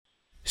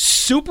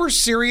super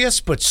serious,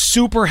 but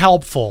super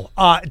helpful.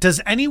 Does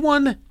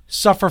anyone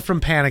suffer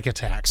from panic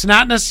attacks?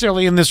 Not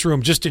necessarily in this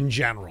room, just in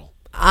general.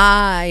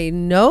 I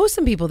know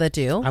some people that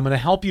do. I'm going to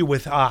help you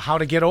with how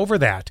to get over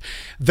that.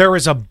 There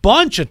is a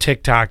bunch of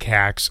TikTok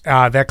hacks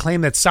that claim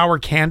that sour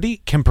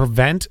candy can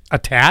prevent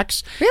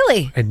attacks.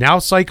 Really? And now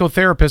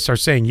psychotherapists are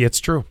saying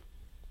it's true.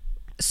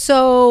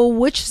 So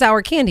which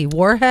sour candy?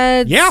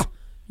 Warheads? Yeah.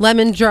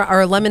 Lemon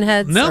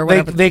heads? No, or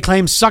whatever. they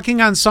claim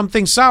sucking on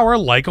something sour,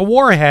 like a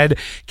warhead,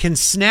 can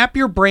snap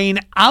your brain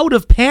out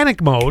of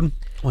panic mode.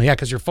 Well, yeah,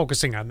 because you're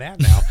focusing on that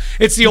now.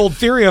 It's the old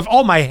theory of,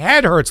 oh, my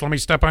head hurts. Let me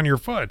step on your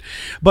foot.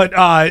 But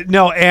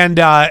no, and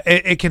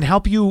it can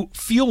help you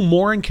feel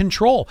more in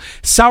control.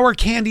 Sour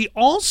candy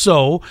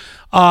also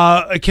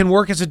can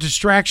work as a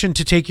distraction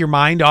to take your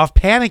mind off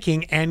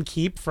panicking and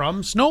keep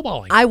from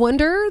snowballing. I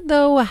wonder,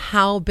 though,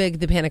 how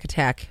big the panic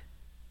attack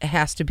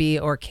has to be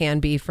or can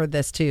be for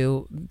this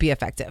to be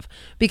effective.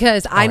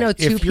 Because I know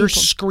two people. If you're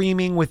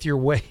screaming with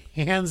your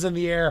hands in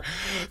the air,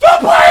 the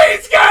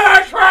plane's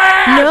gonna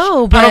crash!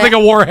 No, but I don't think a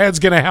warhead's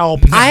gonna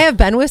help. I have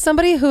been with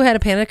somebody who had a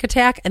panic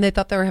attack and they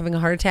thought they were having a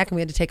heart attack and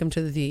we had to take them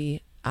to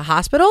the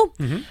hospital.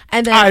 Mm-hmm.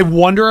 And then I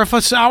wonder if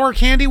a sour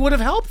candy would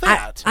have helped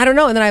that. I don't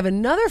know. And then I have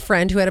another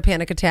friend who had a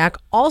panic attack,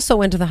 also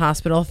went to the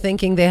hospital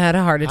thinking they had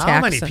a heart attack.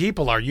 How many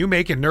people are you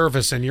making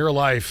nervous in your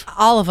life?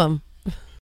 All of them.